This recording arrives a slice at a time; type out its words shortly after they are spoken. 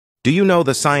Do you know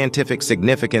the scientific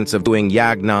significance of doing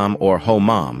yagnam or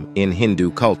homam in Hindu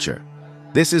culture?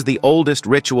 This is the oldest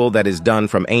ritual that is done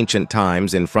from ancient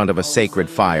times in front of a sacred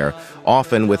fire,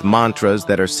 often with mantras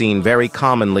that are seen very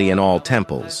commonly in all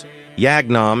temples.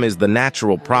 Yagnam is the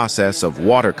natural process of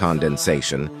water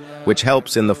condensation, which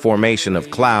helps in the formation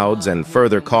of clouds and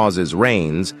further causes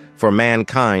rains for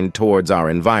mankind towards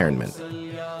our environment.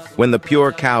 When the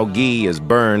pure cow ghee is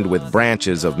burned with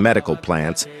branches of medical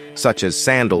plants, such as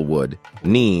sandalwood,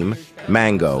 neem,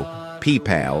 mango,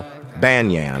 peepal,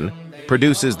 banyan,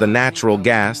 produces the natural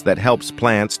gas that helps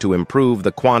plants to improve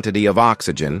the quantity of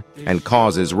oxygen and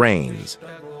causes rains.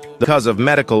 Because of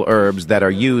medical herbs that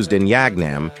are used in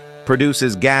yagnam,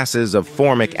 produces gases of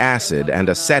formic acid and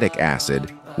acetic acid,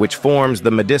 which forms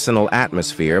the medicinal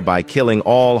atmosphere by killing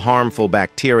all harmful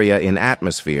bacteria in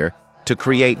atmosphere to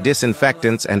create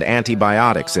disinfectants and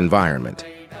antibiotics environment.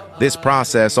 This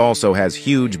process also has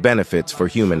huge benefits for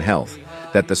human health,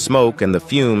 that the smoke and the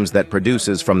fumes that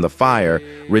produces from the fire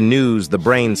renews the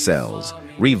brain cells,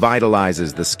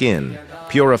 revitalizes the skin,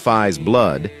 purifies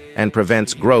blood, and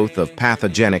prevents growth of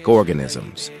pathogenic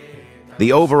organisms.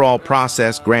 The overall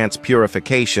process grants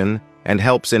purification and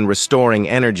helps in restoring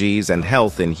energies and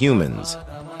health in humans.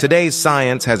 Today's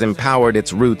science has empowered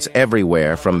its roots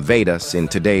everywhere from Vedas in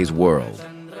today's world.